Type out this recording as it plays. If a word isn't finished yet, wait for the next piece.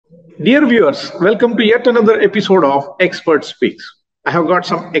Dear viewers, welcome to yet another episode of Expert Speaks. I have got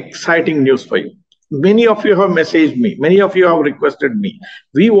some exciting news for you. Many of you have messaged me, many of you have requested me.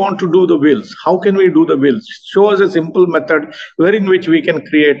 We want to do the wills. How can we do the wills? Show us a simple method wherein which we can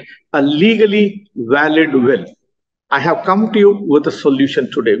create a legally valid will. I have come to you with a solution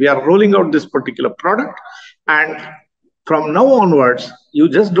today. We are rolling out this particular product, and from now onwards, you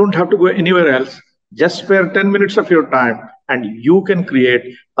just don't have to go anywhere else. Just spare 10 minutes of your time and you can create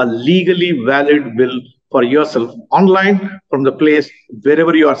a legally valid will for yourself online from the place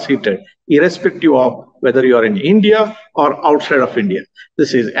wherever you are seated, irrespective of whether you are in India or outside of India.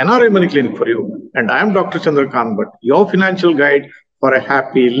 This is NRI Money Clinic for you, and I am Dr. Chandrakant Bhatt, your financial guide for a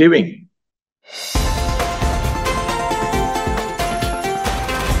happy living.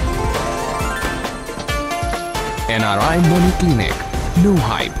 NRI Money Clinic. No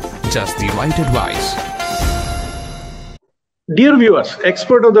hype, just the right advice. Dear viewers,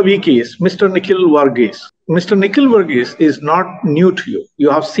 expert of the week is Mr. Nikhil Varghese. Mr. Nikhil Varghese is not new to you. You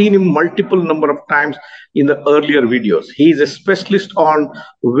have seen him multiple number of times in the earlier videos. He is a specialist on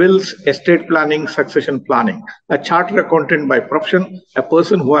wills, estate planning, succession planning, a chartered accountant by profession, a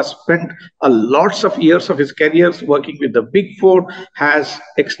person who has spent lots of years of his career working with the Big Four, has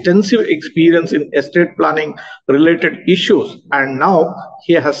extensive experience in estate planning related issues, and now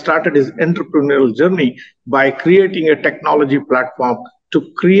he has started his entrepreneurial journey by creating a technology platform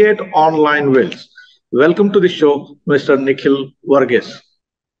to create online wills. Welcome to the show, Mr. Nikhil Varghese.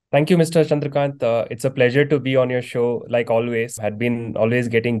 Thank you, Mr. Chandrakant. It's a pleasure to be on your show, like always. Had been always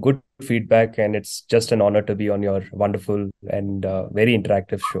getting good feedback, and it's just an honor to be on your wonderful and very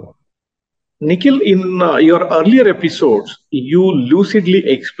interactive show. Nikhil, in your earlier episodes, you lucidly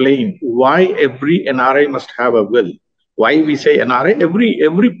explained why every NRI must have a will. Why we say NRI,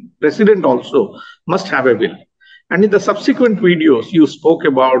 every president also must have a will. And in the subsequent videos, you spoke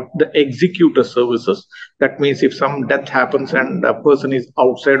about the executor services. That means if some death happens and a person is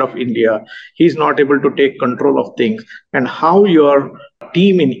outside of India, he's not able to take control of things, and how your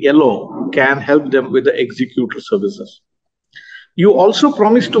team in yellow can help them with the executor services. You also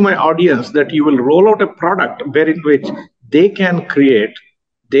promised to my audience that you will roll out a product wherein which they can create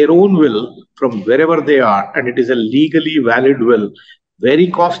their own will from wherever they are, and it is a legally valid will, very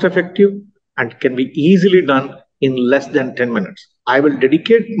cost effective, and can be easily done in less than 10 minutes. I will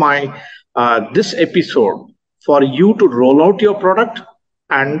dedicate my this episode for you to roll out your product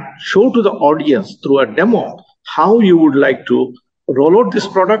and show to the audience through a demo how you would like to roll out this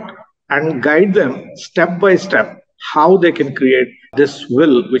product and guide them step by step how they can create this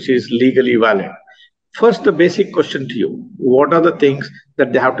will which is legally valid. First, the basic question to you: what are the things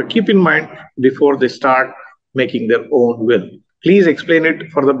that they have to keep in mind before they start making their own will? Please explain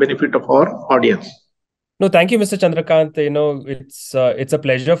it for the benefit of our audience. No, thank you, Mr. Chandrakant. It's a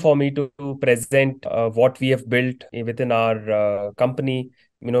pleasure for me to present what we have built within our company.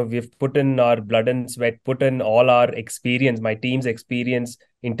 We've put in our blood and sweat, put in all our experience, my team's experience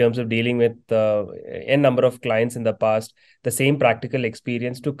in terms of dealing with n number of clients in the past, the same practical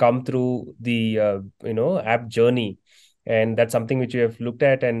experience to come through the app journey. And that's something which we have looked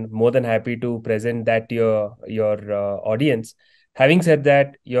at, and more than happy to present that to your audience. Having said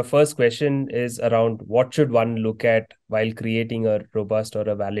that, your first question is around what should one look at while creating a robust or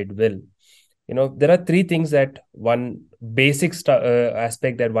a valid will. There are three things that one basic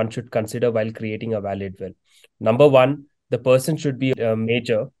aspect that one should consider while creating a valid will. Number one, the person should be a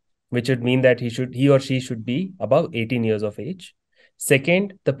major, which would mean that he or she should be above 18 years of age.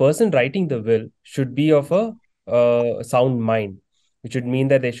 Second, the person writing the will should be of a sound mind, which would mean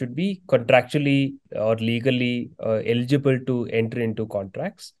that they should be contractually or legally eligible to enter into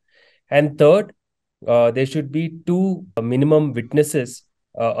contracts. And third, there should be two minimum witnesses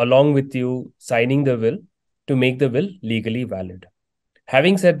along with you signing the will to make the will legally valid.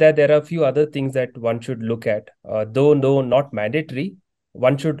 Having said that, there are a few other things that one should look at. Though not mandatory,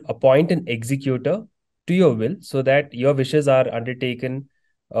 one should appoint an executor to your will so that your wishes are undertaken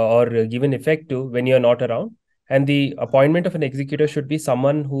or given effect to when you're not around. And the appointment of an executor should be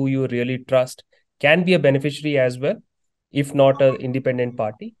someone who you really trust, can be a beneficiary as well, if not an independent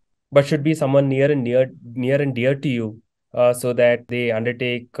party, but should be someone near and dear to you, so that they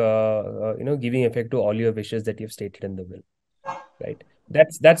undertake, giving effect to all your wishes that you've stated in the will. Right.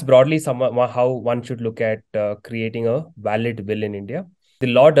 That's broadly how one should look at creating a valid will in India. The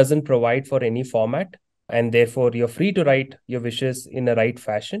law doesn't provide for any format, and therefore you're free to write your wishes in the right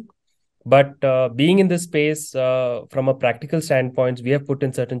fashion. But being in this space, from a practical standpoint, we have put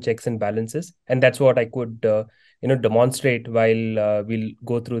in certain checks and balances, and that's what I could demonstrate while we'll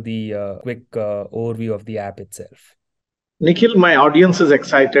go through the quick overview of the app itself. Nikhil, my audience is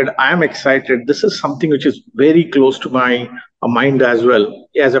excited. I am excited. This is something which is very close to my mind as well.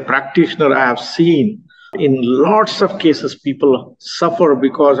 As a practitioner, I have seen in lots of cases people suffer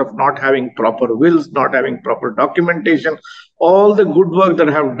because of not having proper wills, not having proper documentation. All the good work that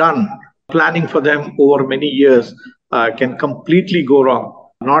I have done, planning for them over many years, can completely go wrong.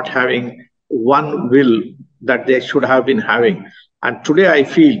 Not having one will that they should have been having. And today I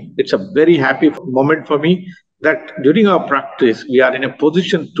feel it's a very happy moment for me that during our practice, we are in a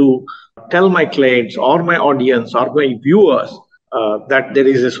position to tell my clients or my audience or my viewers that there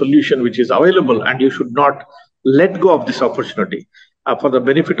is a solution which is available and you should not let go of this opportunity. For the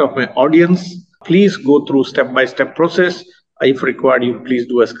benefit of my audience, please go through step-by-step process. If required, you please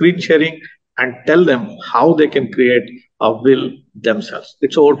do a screen sharing and tell them how they can create a will themselves.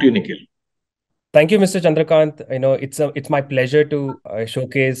 It's over to you, Nikhil. Thank you, Mr. Chandrakant. It's my pleasure to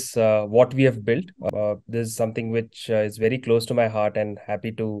showcase what we have built. This is something which is very close to my heart, and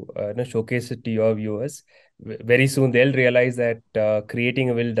happy to showcase it to your viewers. Very soon they'll realize that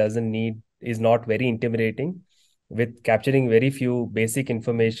creating a will is not very intimidating. With capturing very few basic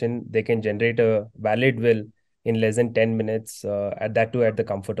information, they can generate a valid will in less than 10 minutes, at the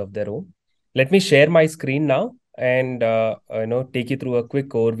comfort of their home. Let me share my screen now and take you through a quick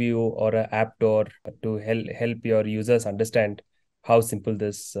overview or an app tour to help your users understand how simple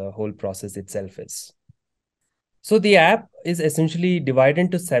this whole process itself is. So the app is essentially divided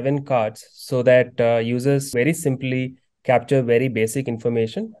into 7 cards so that users very simply capture very basic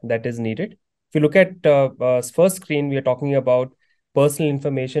information that is needed. If you look at first screen, we are talking about personal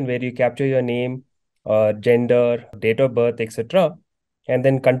information where you capture your name, gender, date of birth, etc. And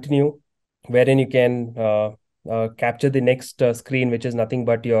then continue, wherein you can capture the next screen, which is nothing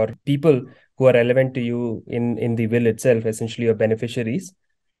but your people who are relevant to you in the will itself, essentially your beneficiaries.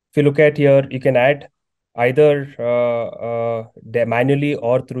 If you look at here, you can add either manually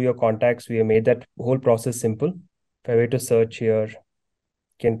or through your contacts. We have made that whole process simple. If I were to search here, you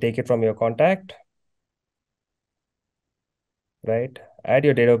can take it from your contact, right? Add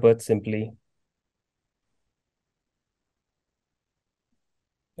your date of birth simply.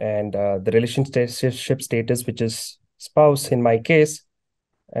 And the relationship status, which is spouse in my case,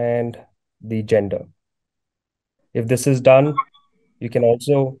 and the gender. If this is done, you can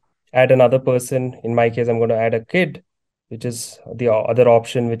also add another person. In my case, I'm going to add a kid, which is the other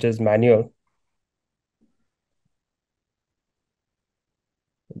option, which is manual.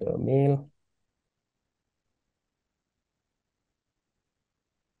 The male.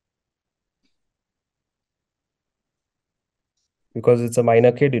 Because it's a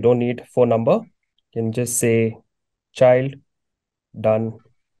minor kid, you don't need phone number. You can just say child, done.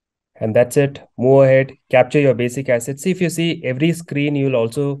 And that's it. Move ahead, capture your basic assets. See, if you see every screen, you'll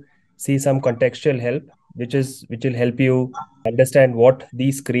also see some contextual help, which will help you understand what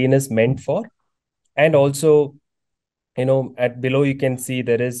the screen is meant for. And also, at below you can see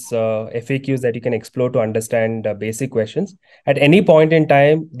there is FAQs that you can explore to understand basic questions. At any point in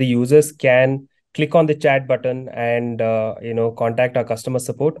time, the users can click on the chat button and contact our customer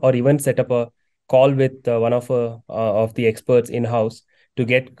support, or even set up a call with one of the experts in-house to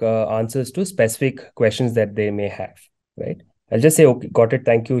get answers to specific questions that they may have, right? I'll just say, okay, got it,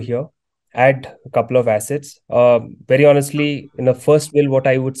 thank you here. Add a couple of assets. Very honestly, in the first will, what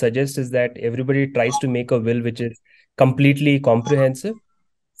I would suggest is that everybody tries to make a will which is completely comprehensive.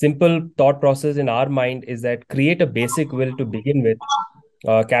 Simple thought process in our mind is that create a basic will to begin with,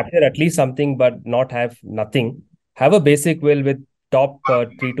 capture at least something, but not have nothing. Have a basic will with top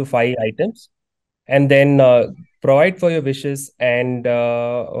 3 to 5 items, and then provide for your wishes. And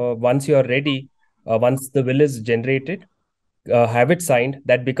once you are ready, once the will is generated, have it signed.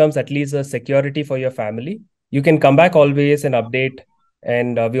 That becomes at least a security for your family. You can come back always and update,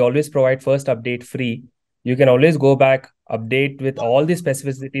 and we always provide first update free. You can always go back, update with all the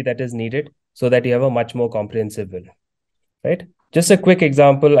specificity that is needed, so that you have a much more comprehensive will, right? Just a quick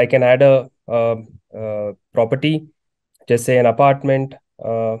example, I can add a property, just say an apartment,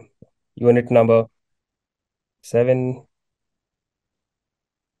 unit number 7.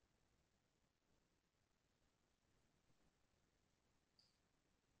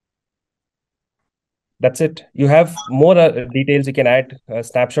 That's it. You have more details. You can add a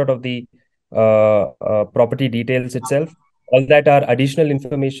snapshot of the property details itself. All that are additional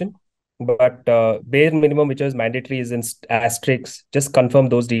information, but bare minimum, which is mandatory, is in asterisks. Just confirm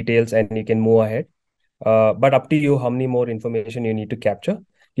those details and you can move ahead. But up to you how many more information you need to capture.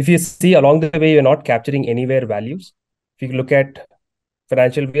 If you see along the way, you're not capturing anywhere values. If you look at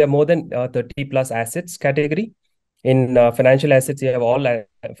financial, we have more than 30 plus assets category. In financial assets, you have all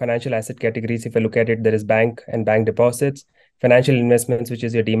financial asset categories, if I look at it, there is bank and bank deposits, financial investments, which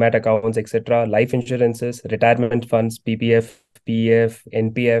is your demat accounts, etc., life insurances, retirement funds, PPF, PEF,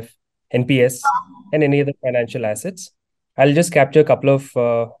 NPF, NPS, and any other financial assets. I'll just capture a couple of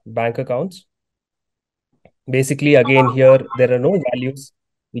bank accounts. Basically, again, here there are no values.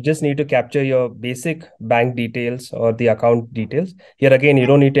 You just need to capture your basic bank details or the account details. Here again, you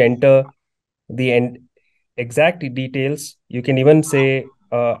don't need to enter the exact details. You can even say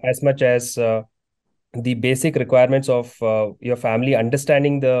as much as the basic requirements of your family,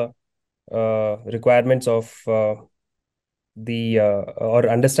 understanding the requirements of the or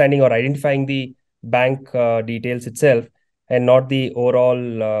understanding or identifying the bank details itself, and not the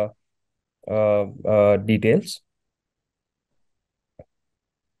overall details.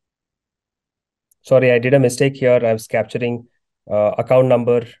 Sorry, I did a mistake here. I was capturing account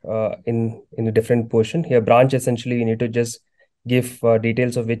number in a different portion. Here, branch, essentially, you need to just give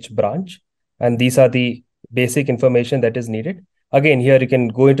details of which branch. And these are the basic information that is needed. Again, here you can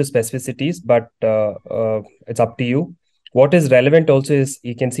go into specificities, but it's up to you. What is relevant also is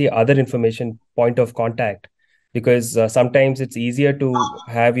you can see other information, point of contact, because sometimes it's easier to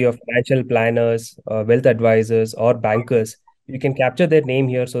have your financial planners, wealth advisors, or bankers. You can capture their name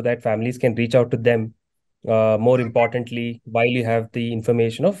here so that families can reach out to them. More importantly, while you have the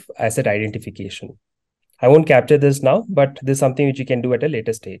information of asset identification. I won't capture this now, but this is something which you can do at a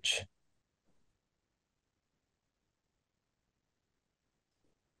later stage.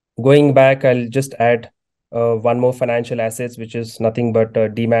 Going back, I'll just add one more financial assets, which is nothing but a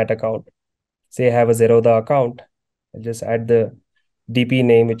demat account. Say I have a Zerodha account. I'll just add the DP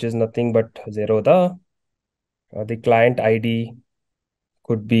name, which is nothing but Zerodha. The client ID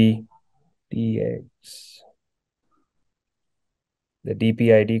could be DX. The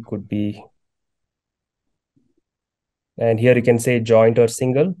DP ID could be, and here you can say joint or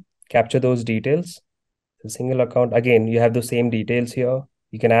single, capture those details. The single account, again, you have the same details here.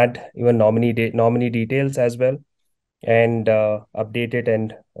 You can add even nominee details as well, and update it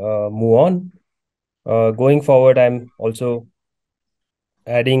and move on. Going forward, I'm also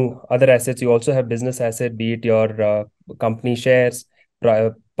adding other assets. You also have business asset, be it your company shares,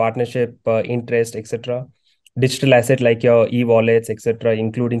 partnership interest, etc. Digital asset like your e-wallets, etc.,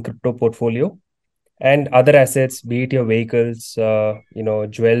 including crypto portfolio, and other assets, be it your vehicles,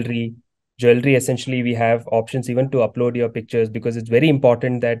 jewelry. Jewelry, essentially, we have options even to upload your pictures, because it's very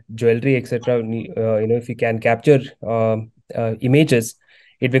important that jewelry, etc. If you can capture images,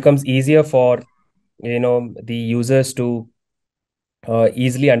 it becomes easier for the users to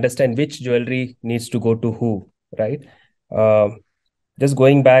easily understand which jewelry needs to go to who, right? Just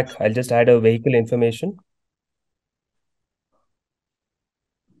going back, I'll just add a vehicle information.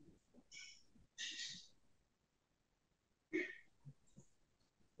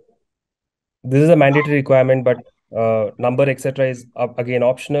 This is a mandatory requirement, but number, etc. is again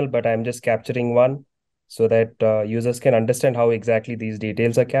optional, but I'm just capturing one so that users can understand how exactly these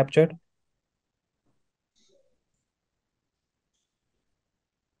details are captured.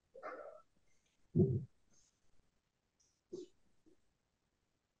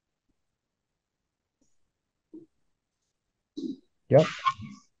 Yeah.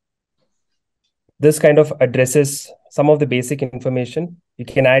 This kind of addresses some of the basic information. You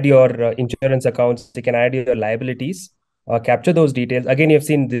can add your insurance accounts, you can add your liabilities, capture those details. Again, you've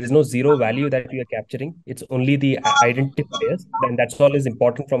seen there's no zero value that we are capturing. It's only the identifiers. Then that's all is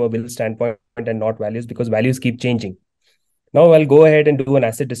important from a will standpoint, and not values, because values keep changing. Now I'll go ahead and do an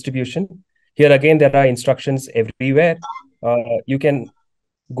asset distribution. Here again, there are instructions everywhere. You can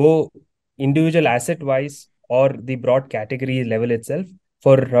go individual asset wise or the broad category level itself.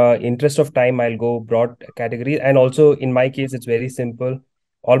 For interest of time, I'll go broad category. And also in my case, it's very simple.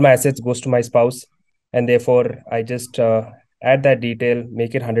 All my assets goes to my spouse, and therefore I just add that detail,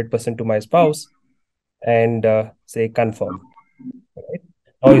 make it 100% to my spouse, and say confirm. Right?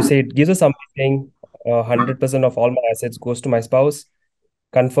 Now you say it gives us something saying 100% of all my assets goes to my spouse,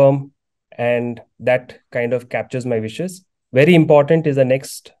 confirm, and that kind of captures my wishes. Very important is the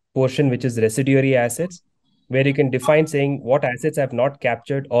next portion, which is residuary assets, where you can define saying what assets I've not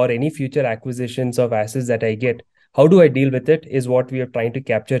captured, or any future acquisitions of assets that I get. How do I deal with it is what we are trying to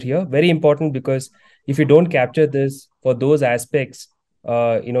capture here. Very important, because if you don't capture this for those aspects,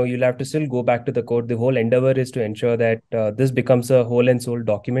 you'll have to still go back to the code. The whole endeavor is to ensure that this becomes a whole and sole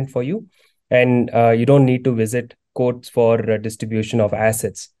document for you, and you don't need to visit courts for distribution of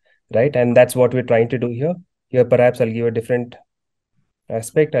assets, right? And that's what we're trying to do here. Here, perhaps I'll give a different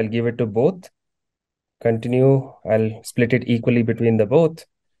aspect. I'll give it to both. Continue. I'll split it equally between the both.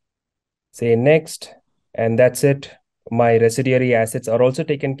 Say next, and that's it. my residuary assets are also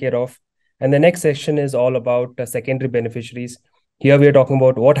taken care of. And the next section is all about secondary beneficiaries. Here we are talking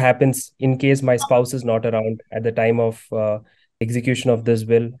about what happens in case my spouse is not around at the time of execution of this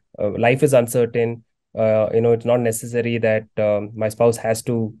will. Life is uncertain. It's not necessary that my spouse has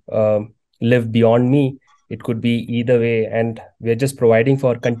to live beyond me. It could be either way, and we're just providing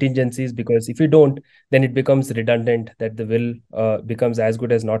for contingencies, because if you don't, then it becomes redundant, that the will becomes as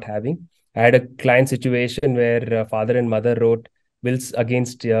good as not having. I had a client situation where father and mother wrote wills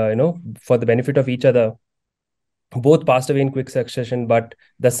against, for the benefit of each other. Both passed away in quick succession, but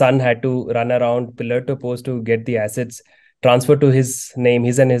the son had to run around pillar to post to get the assets transferred to his name,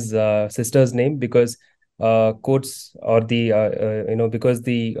 his and his sister's name, because courts or because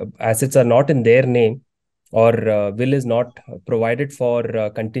the assets are not in their name, or will is not provided for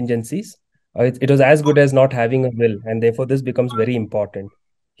contingencies. It was as good as not having a will, and therefore this becomes very important.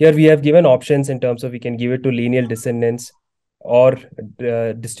 Here we have given options in terms of we can give it to lineal descendants, or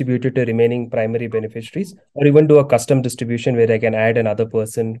distribute it to remaining primary beneficiaries, or even do a custom distribution where I can add another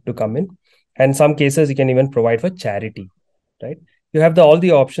person to come in. And some cases you can even provide for charity, right? You have all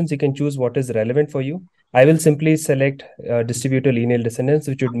the options. You can choose what is relevant for you. I will simply select distribute to lineal descendants,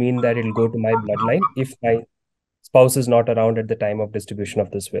 which would mean that it'll go to my bloodline if my spouse is not around at the time of distribution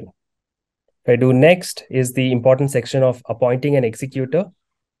of this will. If I do next is the important section of appointing an executor.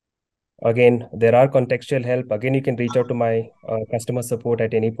 Again, there are contextual help. Again, you can reach out to my customer support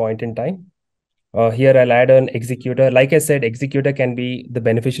at any point in time. Here I'll add an executor. Like I said, executor can be the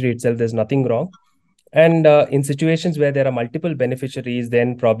beneficiary itself. There's nothing wrong. And in situations where there are multiple beneficiaries,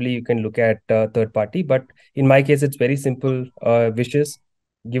 then probably you can look at third party. But in my case, it's very simple wishes.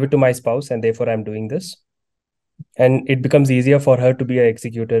 Give it to my spouse, and therefore I'm doing this. And it becomes easier for her to be an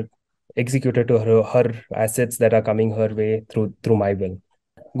executor to her assets that are coming her way through my will.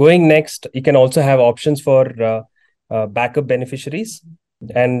 Going next, you can also have options for backup beneficiaries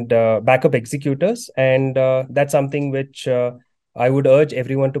and backup executors. And that's something which I would urge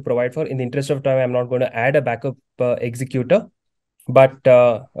everyone to provide for. In the interest of time, I'm not going to add a backup executor, but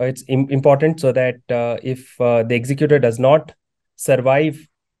it's important so that if the executor does not survive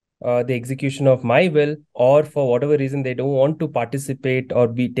the execution of my will, or for whatever reason they don't want to participate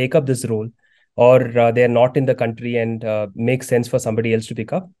or take up this role, or they're not in the country and makes sense for somebody else to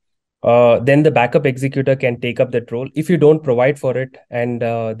pick up, then the backup executor can take up that role. If you don't provide for it, and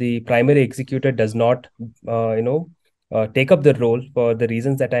the primary executor does not take up the role for the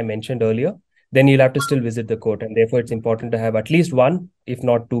reasons that I mentioned earlier, then you'll have to still visit the court, and therefore it's important to have at least one, if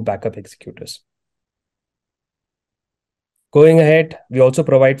not two, backup executors. Going ahead, we also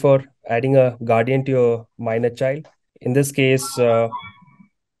provide for adding a guardian to your minor child. In this case,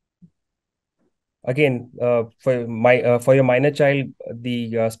 again, for your minor child,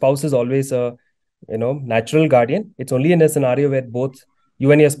 the spouse is always a natural guardian. It's only in a scenario where both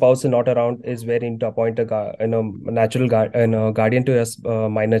you and your spouse are not around is where you need to appoint a natural guardian to your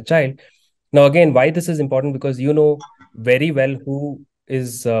minor child. Now, again, why this is important, because you know very well who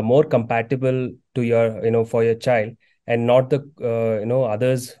is more compatible to your for your child, and not the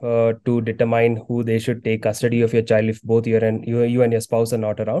others to determine who they should take custody of your child if both you and your spouse are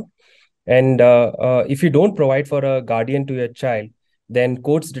not around. And if you don't provide for a guardian to your child, then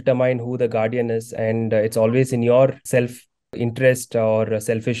courts determine who the guardian is, and it's always in your self interest or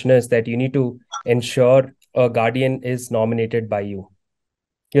selfishness that you need to ensure a guardian is nominated by you.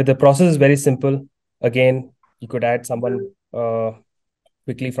 Yeah, the process is very simple. Again, you could add someone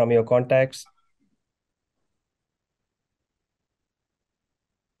quickly from your contacts.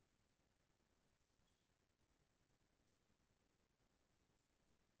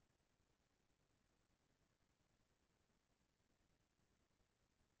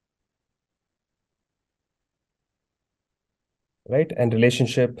 Right? And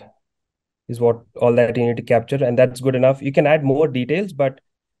relationship is what all that you need to capture, and that's good enough. You can add more details, but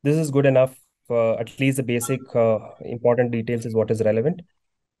this is good enough. At least the basic important details is what is relevant.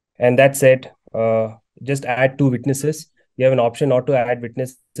 And that said, just add two witnesses. You have an option not to add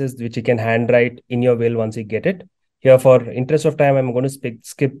witnesses, which you can handwrite in your will once you get it. Here, for interest of time, I'm going to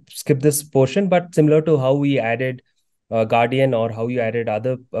skip this portion, but similar to how we added guardian, or how you added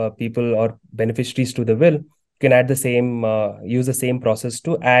other people or beneficiaries to the will, you can add the same, use the same process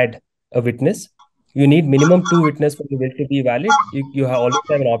to add a witness. You need minimum two witnesses for the will to be valid. You always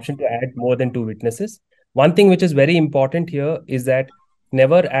have an option to add more than two witnesses. One thing which is very important here is that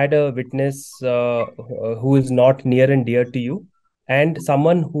never add a witness who is not near and dear to you, and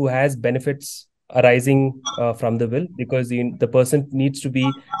someone who has benefits arising from the will, because the person needs to be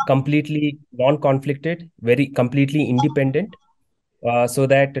completely non-conflicted, very completely independent, so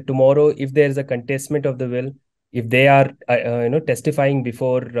that tomorrow, if there is a contestment of the will, if they are testifying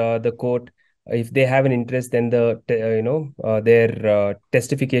before the court, if they have an interest, then their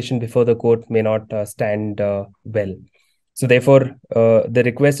testification before the court may not stand well. So therefore, the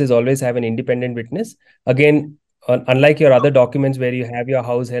request is always have an independent witness. Again, unlike your other documents where you have your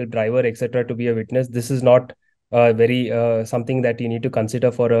house help, driver, etc., to be a witness, this is not very something that you need to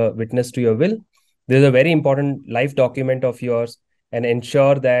consider for a witness to your will. This is a very important life document of yours, and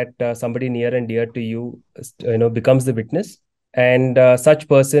ensure that somebody near and dear to you, becomes the witness. And such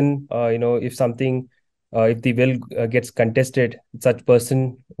person, if something, if the will gets contested, such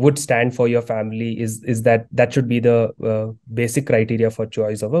person would stand for your family. Is that should be the basic criteria for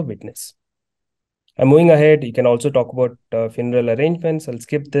choice of a witness. I'm moving ahead. You can also talk about funeral arrangements. I'll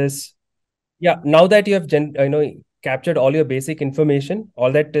skip this. Yeah, now that you have captured all your basic information,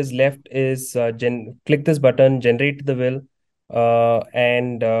 all that is left is click this button, generate the will,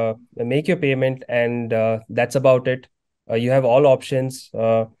 and make your payment, and that's about it. You have all options,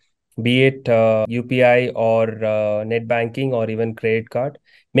 be it UPI or net banking or even credit card.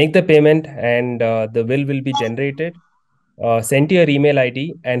 Make the payment, and the will be generated. Send to your email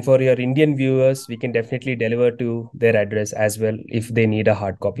ID, and for your Indian viewers, we can definitely deliver to their address as well if they need a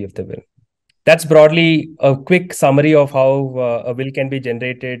hard copy of the will. That's broadly a quick summary of how a will can be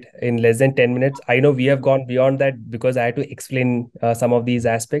generated in less than 10 minutes. I know we have gone beyond that because I had to explain some of these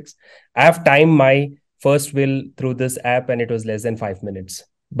aspects. I have timed my first will through this app, and it was less than 5 minutes.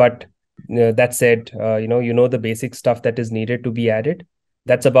 But that said, you know the basic stuff that is needed to be added.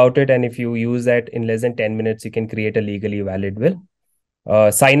 That's about it. And if you use that in less than 10 minutes, you can create a legally valid will.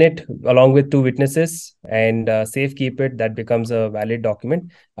 Sign it along with two witnesses, and safe keep it. That becomes a valid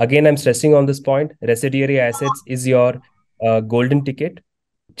document. Again, I'm stressing on this point. Residuary assets is your golden ticket.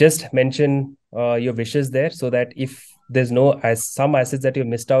 Just mention your wishes there, so that if there's some assets that you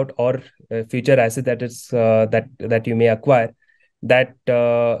missed out, or future asset that is that you may acquire, that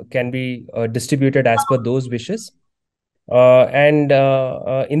can be distributed as per those wishes. And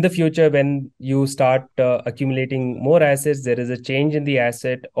in the future, when you start accumulating more assets, there is a change in the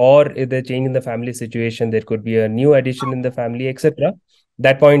asset, or if there's a change in the family situation, there could be a new addition in the family, etc.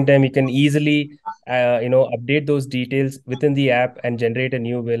 That point in time, you can easily update those details within the app and generate a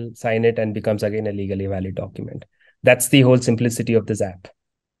new will, sign it, and becomes again a legally valid document. That's the whole simplicity of this app.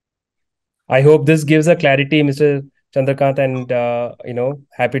 I hope this gives a clarity, Mr. Chandrakant, and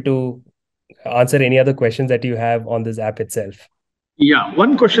happy to answer any other questions that you have on this app itself. Yeah,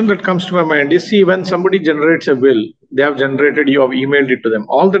 one question that comes to my mind is, see, when somebody generates a will, they have generated, you have emailed it to them.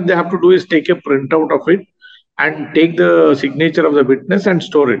 All that they have to do is take a printout of it and take the signature of the witness and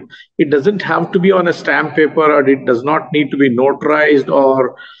store it. It doesn't have to be on a stamp paper, or it does not need to be notarized,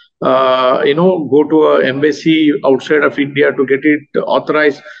 or go to an embassy outside of India to get it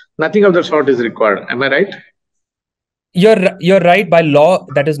authorized. Nothing of the sort is required. Am I right? You're right. By law,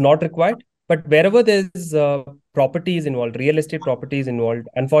 that is not required. But wherever there's properties involved, real estate properties involved,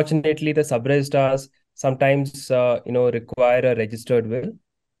 unfortunately, the sub-registrars sometimes require a registered will.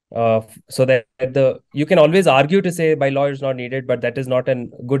 So that you can always argue to say by law it's not needed, but that is not a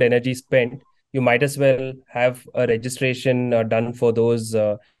good energy spent. You might as well have a registration done for those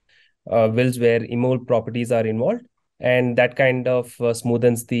wills where immovable properties are involved, and that kind of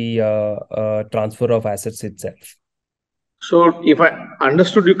smoothens the transfer of assets itself. So if I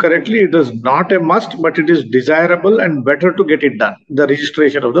understood you correctly, it is not a must, but it is desirable and better to get it done, the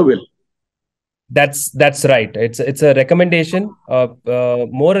registration of the will. That's right. It's a recommendation,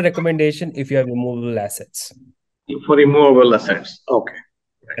 more a recommendation if you have immovable assets. For immovable assets. Okay.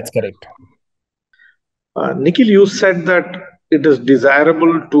 That's correct. Nikhil, you said that it is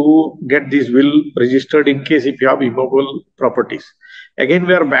desirable to get this will registered in case if you have immovable properties. Again,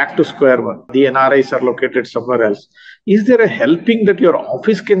 we are back to square one. The NRIs are located somewhere else. Is there a helping that your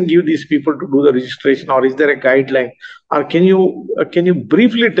office can give these people to do the registration, or is there a guideline, or can you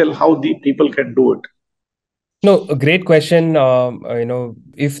briefly tell how the people can do it? No, a great question.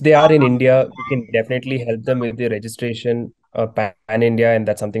 If they are in India, we can definitely help them with the registration pan India, and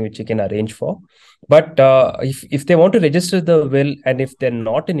that's something which you can arrange for. But if they want to register the will, and if they're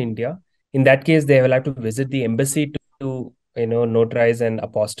not in India, in that case, they will have to visit the embassy to notarize and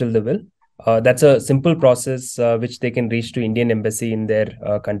apostille the will. That's a simple process which they can reach to Indian embassy in their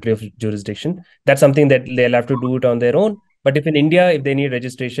country of jurisdiction. That's something that they'll have to do it on their own. But if in India, if they need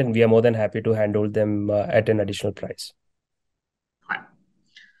registration, we are more than happy to handhold them at an additional price.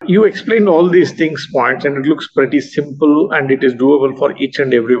 You explained all these things, points, and it looks pretty simple and it is doable for each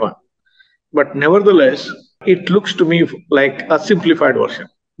and everyone. But nevertheless, it looks to me like a simplified version.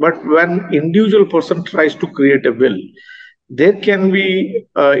 But when individual person tries to create a will, there can be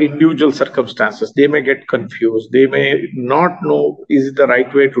individual circumstances. They may get confused. They may not know is it the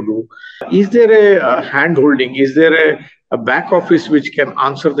right way to do. Is there a hand holding? Is there a back office which can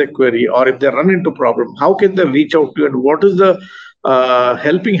answer the query? Or if they run into problem, how can they reach out to you? And what is the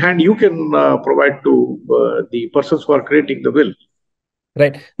helping hand you can provide to the persons who are creating the will?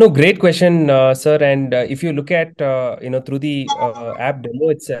 Right. No, great question, sir. And if you look at, through the app demo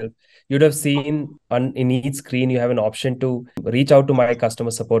itself, you'd have seen in each screen, you have an option to reach out to my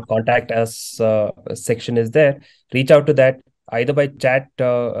customer support, contact us section is there. Reach out to that either by chat,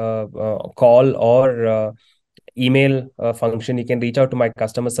 call, or email function. You can reach out to my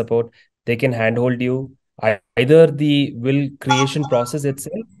customer support. They can handhold you either the will creation process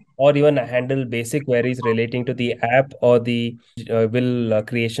itself, or even handle basic queries relating to the app or the will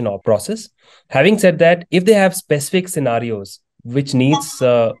creation or process. Having said that, if they have specific scenarios which needs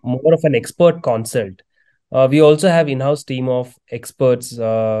more of an expert consult, we also have in-house team of experts,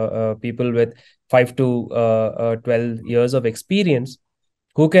 people with 5 to 12 years of experience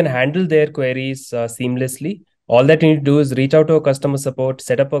who can handle their queries seamlessly. All that you need to do is reach out to a customer support,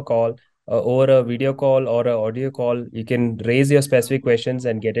 set up a call over a video call or an audio call. You can raise your specific questions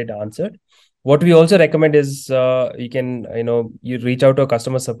and get it answered. What we also recommend is you reach out to a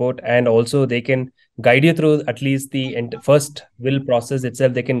customer support, and also they can guide you through at least the first will process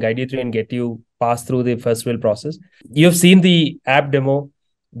itself. They can guide you through and get you pass through the first will process. You've seen the app demo.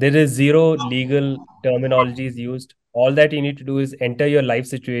 There is zero legal terminologies used. All that you need to do is enter your life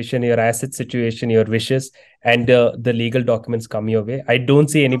situation, your asset situation, your wishes, and the legal documents come your way. I don't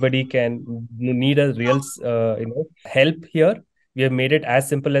see anybody can need a real help here. We have made it as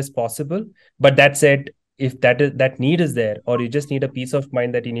simple as possible. But that said, if that need is there, or you just need a peace of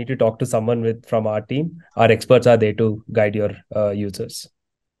mind that you need to talk to someone from our team, our experts are there to guide your users.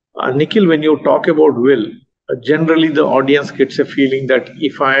 Nikhil, when you talk about will, generally the audience gets a feeling that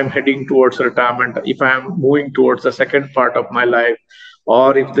if I am heading towards retirement, if I am moving towards the second part of my life,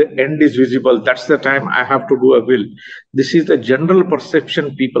 or if the end is visible, that's the time I have to do a will. This is the general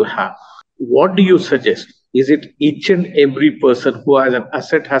perception people have. What do you suggest? Is it each and every person who has an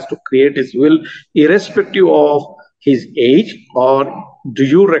asset has to create his will, irrespective of his age, or do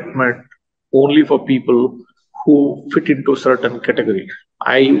you recommend only for people who fit into certain category?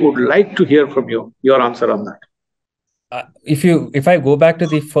 I would like to hear from you your answer on that. If I go back to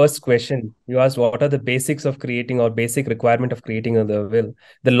the first question, you asked what are the basics of creating or basic requirement of creating the will.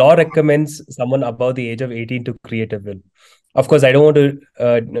 The law recommends someone above the age of 18 to create a will. Of course, I don't want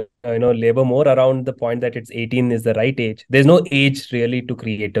to labor more around the point that it's 18 is the right age. There's no age really to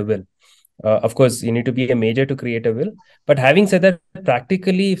create a will. Of course, you need to be a major to create a will. But having said that,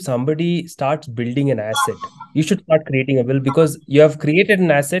 practically, if somebody starts building an asset, you should start creating a will, because you have created an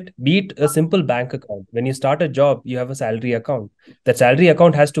asset, be it a simple bank account. When you start a job, you have a salary account. That salary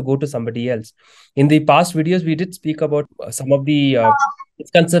account has to go to somebody else. In the past videos, we did speak about some of the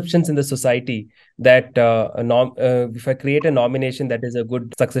misconceptions in the society that if I create a nomination, that is a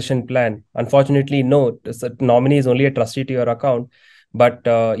good succession plan. Unfortunately, no. Nominee is only a trustee to your account, but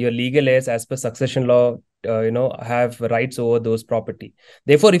your legal heirs, as per succession law, have rights over those property.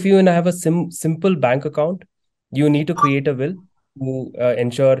 Therefore, if you have a simple bank account, you need to create a will to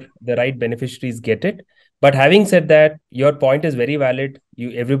ensure the right beneficiaries get it. But having said that, your point is very valid.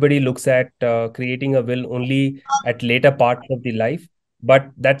 Everybody looks at creating a will only at later parts of the life, but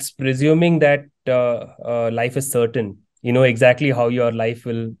that's presuming that life is certain. You know exactly how your life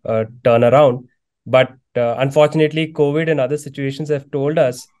will turn around. But unfortunately, COVID and other situations have told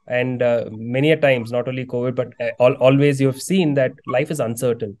us, and many a times, not only COVID, but always you have seen that life is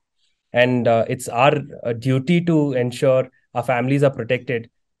uncertain. And it's our duty to ensure our families are protected.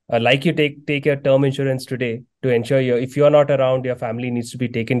 Like you take your term insurance today to ensure if you're not around, your family needs to be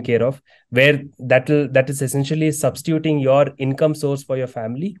taken care of, where that is essentially substituting your income source for your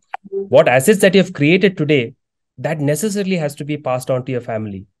family. What assets that you have created today, that necessarily has to be passed on to your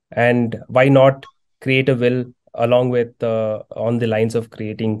family. And why not create a will along with on the lines of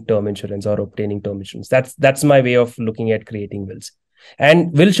creating term insurance or obtaining term insurance? That's my way of looking at creating wills.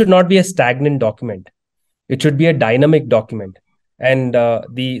 And will should not be a stagnant document. It should be a dynamic document. And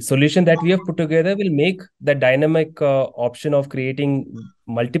the solution that we have put together will make the dynamic option of creating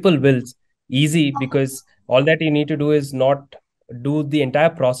multiple wills easy, because all that you need to do is not do the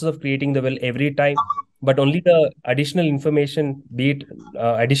entire process of creating the will every time, but only the additional information, be it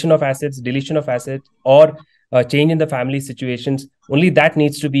addition of assets, deletion of assets, or change in the family situations. Only that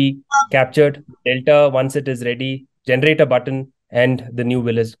needs to be captured. Delta, once it is ready, generate a button, and the new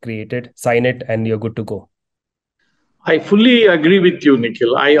will is created. Sign it, and you're good to go. I fully agree with you,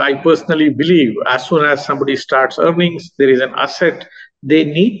 Nikhil. I personally believe as soon as somebody starts earnings, there is an asset. They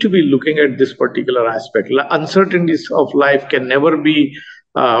need to be looking at this particular aspect. Uncertainties of life can never be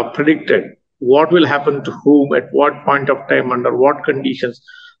predicted. What will happen to whom, at what point of time, under what conditions,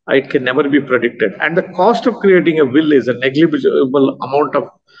 it can never be predicted. And the cost of creating a will is a negligible amount of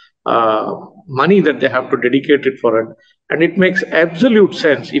money that they have to dedicate it for it. And it makes absolute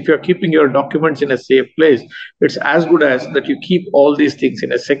sense if you're keeping your documents in a safe place. It's as good as that you keep all these things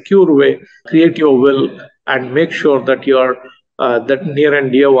in a secure way, create your will, and make sure that your that near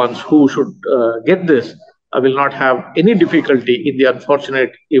and dear ones who should get this will not have any difficulty in the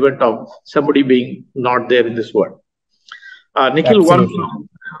unfortunate event of somebody being not there in this world. Nikhil, Absolutely.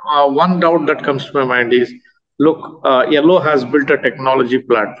 one doubt that comes to my mind is, look, Yellow has built a technology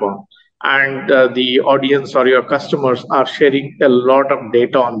platform, and the audience or your customers are sharing a lot of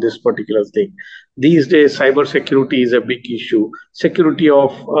data on this particular thing. These days, cybersecurity is a big issue. Security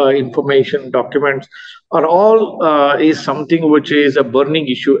of information, documents, are all is something which is a burning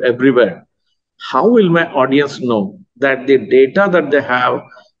issue everywhere. How will my audience know that the data that they have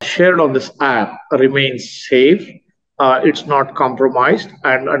shared on this app remains safe, it's not compromised,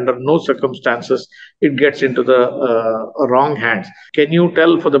 and under no circumstances it gets into the wrong hands? Can you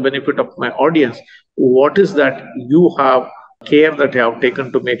tell, for the benefit of my audience, what is that you have care that you have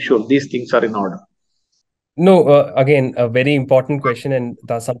taken to make sure these things are in order? No, again, a very important question, and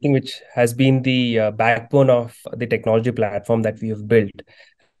that's something which has been the backbone of the technology platform that we have built,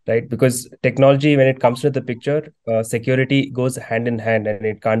 right? Because technology, when it comes to the picture, security goes hand in hand, and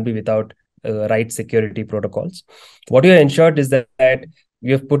it can't be without right security protocols. What you ensured is that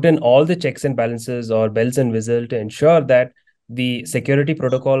we have put in all the checks and balances or bells and whistles to ensure that the security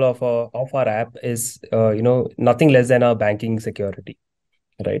protocol of our app is nothing less than our banking security,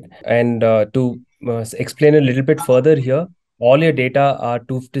 right? And to explain a little bit further here, all your data are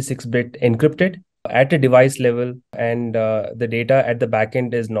 256-bit encrypted at a device level, and the data at the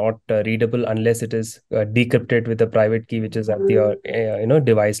backend is not readable unless it is decrypted with a private key, which is at the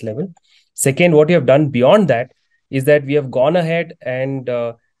device level. Second, what you have done beyond that is that we have gone ahead and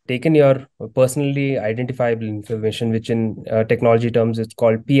taken your personally identifiable information, which in technology terms is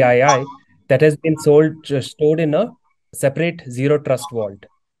called PII, that has been stored in a separate zero trust vault.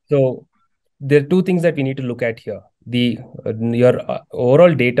 So there are two things that we need to look at here. The your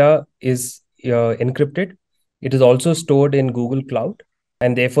overall data is encrypted. It is also stored in Google Cloud,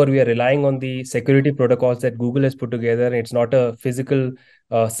 and therefore we are relying on the security protocols that Google has put together. It's not a physical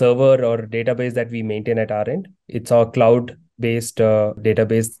server or database that we maintain at our end. It's our cloud-based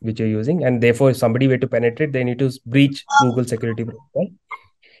database which you're using, and therefore, if somebody were to penetrate, they need to breach Google security protocol.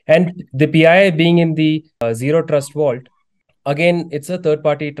 And the PII being in the zero trust vault, again, it's a third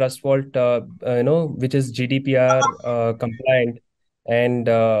party trust vault, which is GDPR compliant and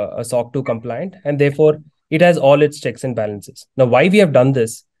a SOC 2 compliant, and therefore it has all its checks and balances. Now, why we have done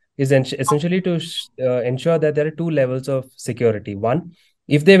this is essentially to ensure that there are two levels of security. One,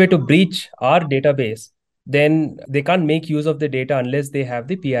 if they were to breach our database, then they can't make use of the data unless they have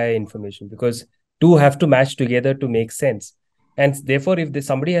the PII information, because two have to match together to make sense. And therefore, if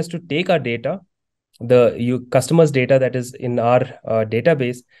somebody has to take our data, the customers data that is in our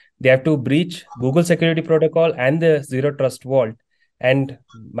database, they have to breach Google security protocol and the zero trust vault and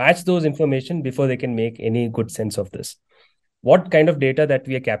match those information before they can make any good sense of this. What kind of data that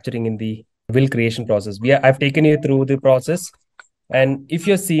we are capturing in the will creation process? I've taken you through the process, and if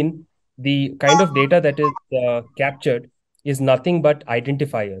you've seen, the kind of data that is captured is nothing but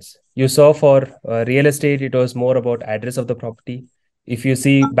identifiers. You saw for real estate, it was more about address of the property. If you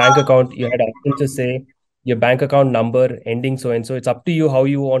see bank account, you had options to say your bank account number ending so and so. It's up to you how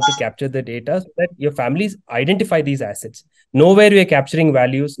you want to capture the data so that your families identify these assets. Nowhere you're capturing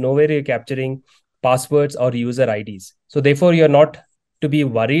values, nowhere you're capturing passwords or user IDs. So therefore, you're not to be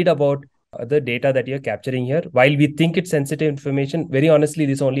worried about the data that you're capturing here. While we think it's sensitive information, very honestly,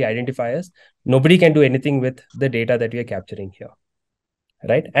 this only identifiers. Nobody can do anything with the data that we are capturing here,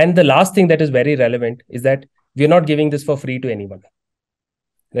 right? And the last thing that is very relevant is that we're not giving this for free to anyone,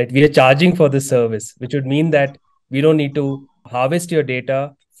 right? We are charging for this service, which would mean that we don't need to harvest your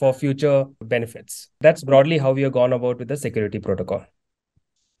data for future benefits. That's broadly how we have gone about with the security protocol.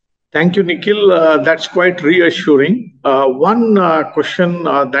 Thank you, Nikhil. That's quite reassuring. One question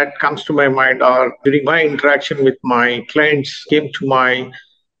that comes to my mind, or during my interaction with my clients, came to my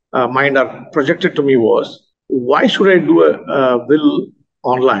mind or projected to me was, why should I do a will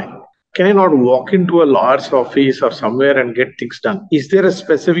online? Can I not walk into a lawyer's office or somewhere and get things done? Is there a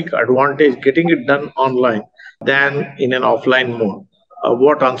specific advantage getting it done online than in an offline mode?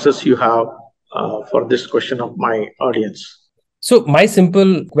 What answers you have for this question of my audience? So my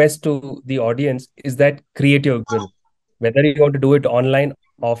simple request to the audience is that create your will. Whether you want to do it online,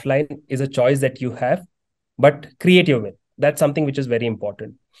 offline is a choice that you have, but create your will. That's something which is very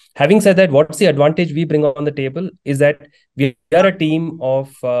important. Having said that, what's the advantage we bring on the table is that we are a team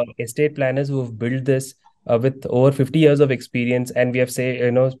of estate planners who have built this with over 50 years of experience, and we have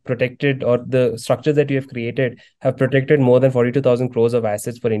protected, or the structures that we have created have protected more than 42,000 crores of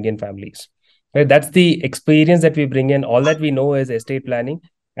assets for Indian families. Right? That's the experience that we bring in. All that we know is estate planning,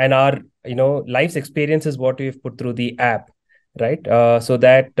 and our life's experience is what we've put through the app, right? So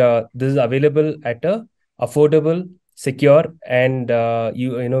that this is available at a affordable, secure, and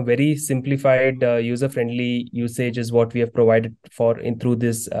very simplified, user friendly usage is what we have provided for in through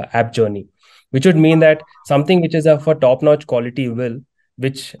this app journey, which would mean that something which is of a top notch quality will,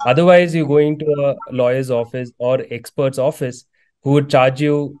 which otherwise you go into a lawyer's office or expert's office who would charge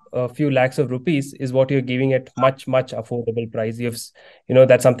you a few lakhs of rupees, is what you're giving at much affordable price.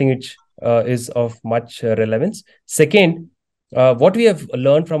 That's something which is of much relevance. Second, what we have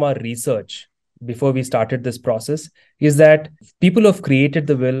learned from our research before we started this process is that people who have created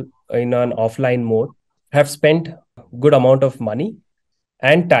the will in an offline mode have spent good amount of money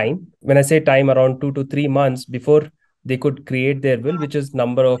and time. When I say time, around 2 to 3 months before they could create their will, which is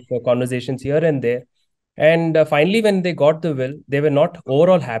number of conversations here and there. And finally, when they got the will, they were not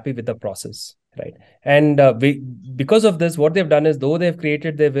overall happy with the process, right? And because of this, what they've done is, though they've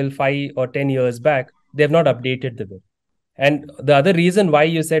created their will 5 or 10 years back, they've not updated the will. And the other reason why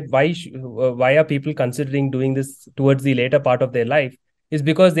you said why are people considering doing this towards the later part of their life is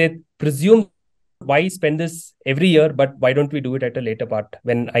because they presume, why spend this every year, but why don't we do it at a later part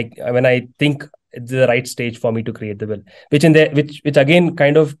when I think it's the right stage for me to create the will, which again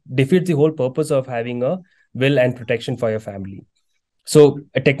kind of defeats the whole purpose of having a will and protection for your family. So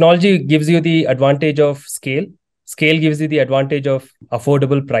technology gives you the advantage of scale. Scale gives you the advantage of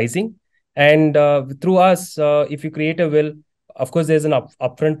affordable pricing. And through us, if you create a will, of course, there's an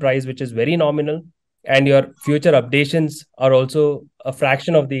upfront price, which is very nominal. And your future updations are also a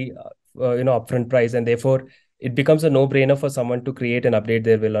fraction of the upfront price. And therefore, it becomes a no-brainer for someone to create and update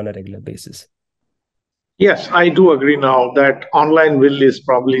their will on a regular basis. Yes, I do agree now that online will is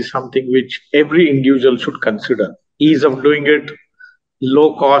probably something which every individual should consider. Ease of doing it,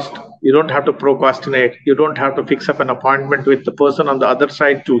 low cost. You don't have to procrastinate. You don't have to fix up an appointment with the person on the other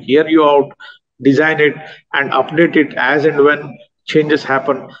side to hear you out, design it, and update it as and when changes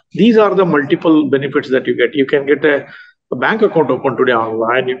happen. These are the multiple benefits that you get. You can get a bank account open today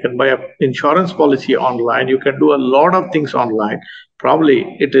online. You can buy an insurance policy online. You can do a lot of things online.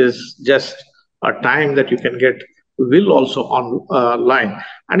 Probably it is just a time that you can get will also online,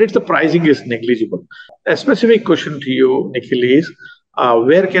 and it's the pricing is negligible. A specific question to you, Nikhil, is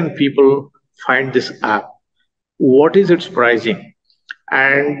where can people find this app? What is its pricing?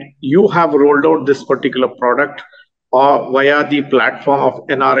 And you have rolled out this particular product via the platform of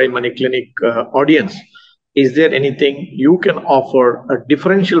NRI Money Clinic audience. Is there anything you can offer a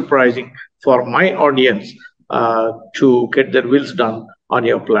differential pricing for my audience to get their wills done on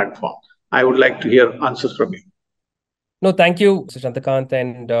your platform? I would like to hear answers from you. No, thank you, Mr. Chantakant.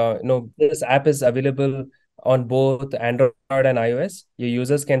 And this app is available on both Android and iOS. Your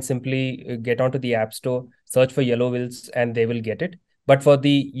users can simply get onto the App Store, search for Yellow Wills, and they will get it. But for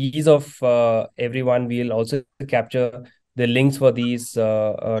the ease of everyone, we'll also capture the links for these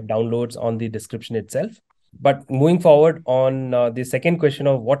downloads on the description itself. But moving forward on the second question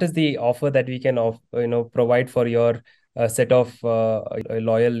of what is the offer that we can provide for your set of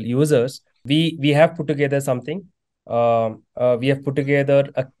loyal users, we have put together something. We have put together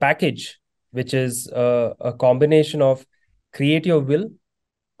a package which is a combination of create your will,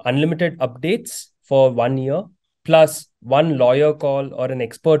 unlimited updates for 1 year, plus one lawyer call or an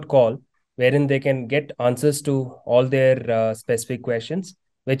expert call, wherein they can get answers to all their specific questions,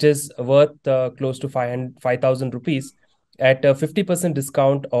 which is worth close to 5,000 rupees at a 50%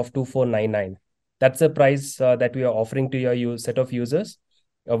 discount of 2,499. That's the price that we are offering to your set of users.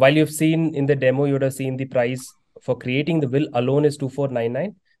 While you've seen in the demo, you would have seen the price for creating the will alone is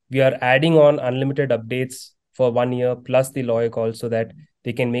 2,499. We are adding on unlimited updates for 1 year plus the lawyer call so that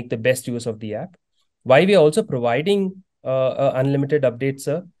they can make the best use of the app. Why we are also providing unlimited updates,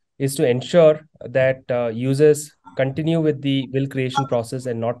 sir, is to ensure that users continue with the will creation process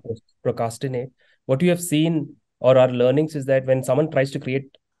and not procrastinate. What we have seen or our learnings is that when someone tries to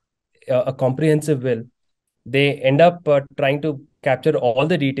create a comprehensive will, they end up trying to capture all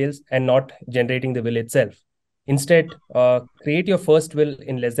the details and not generating the will itself. Instead, create your first will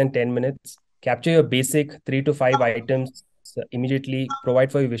in less than 10 minutes, capture your basic 3 to 5 items assets immediately,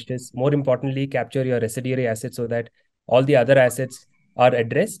 provide for your wishes. More importantly, capture your residuary assets so that all the other assets are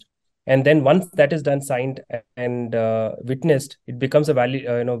addressed. And then once that is done, signed and witnessed, it becomes a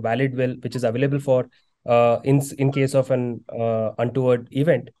valid will, which is available for in case of an untoward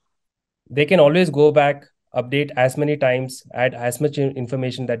event. They can always go back, update as many times, add as much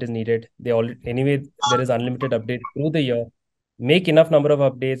information that is needed. Anyway, there is unlimited update through the year. Make enough number of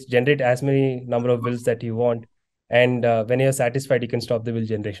updates, generate as many number of wills that you want, and when you're satisfied, you can stop the will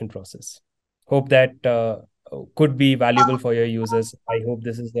generation process. Hope that could be valuable for your users. I hope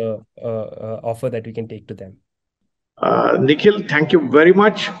this is the offer that we can take to them. Nikhil, thank you very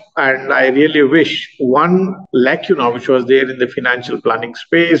much. And I really wish one lacuna which was there in the financial planning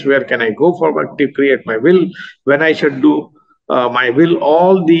space, where can I go forward to create my will, when I should do my will,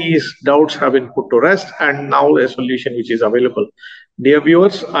 all these doubts have been put to rest, and now a solution which is available. Dear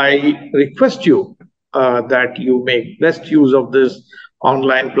viewers, I request you that you make best use of this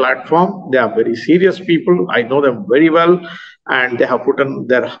online platform. They are very serious people. I know them very well, and they have put in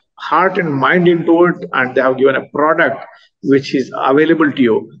their heart and mind into it, and they have given a product which is available to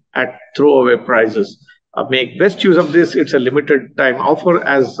you at throwaway prices. Make best use of this. It's a limited time offer,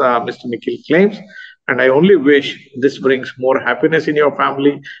 as Mr. Nikhil claims. And I only wish this brings more happiness in your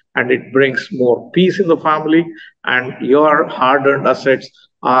family, and it brings more peace in the family, and your hard-earned assets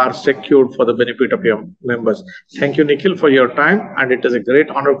are secured for the benefit of your members. Thank you, Nikhil, for your time, and it is a great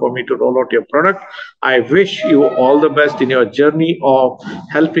honor for me to roll out your product. I wish you all the best in your journey of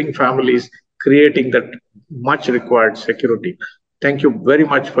helping families creating that much required security. Thank you very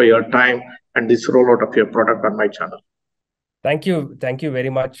much for your time and this rollout of your product on my channel. Thank you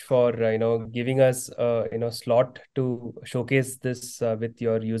very much for giving us slot to showcase this with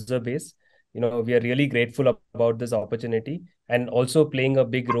your user base. We are really grateful about this opportunity, and also playing a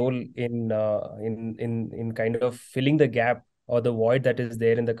big role in kind of filling the gap or the void that is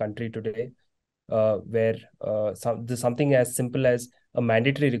there in the country today, where something as simple as a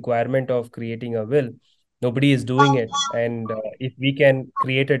mandatory requirement of creating a will, nobody is doing it, and if we can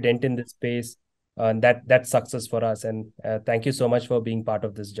create a dent in this space, that's success for us. And thank you so much for being part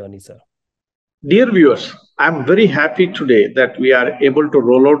of this journey, sir. Dear viewers, I'm very happy today that we are able to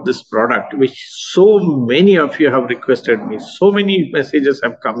roll out this product, which so many of you have requested me. So many messages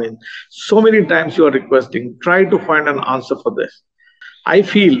have come in. So many times you are requesting, try to find an answer for this. I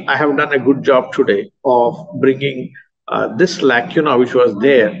feel I have done a good job today of bringing this lacuna which was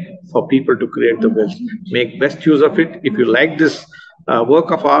there for people to create the wills. Make best use of it. If you like this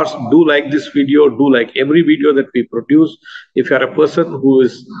work of ours, do like this video, do like every video that we produce. If you are a person who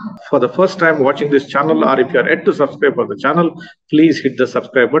is for the first time watching this channel, or if you are yet to subscribe for the channel, please hit the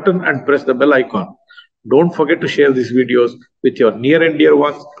subscribe button and press the bell icon. Don't forget to share these videos with your near and dear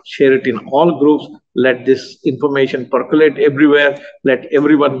ones. Share it in all groups. Let this information percolate everywhere. Let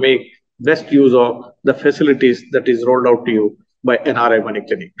everyone make best use of the facilities that is rolled out to you by NRI Money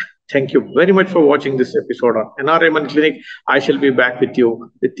Clinic. Thank you very much for watching this episode on NRI Money Clinic. I shall be back with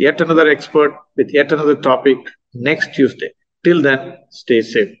you with yet another expert, with yet another topic next Tuesday. Till then, stay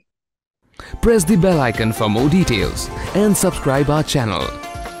safe. Press the bell icon for more details and subscribe our channel.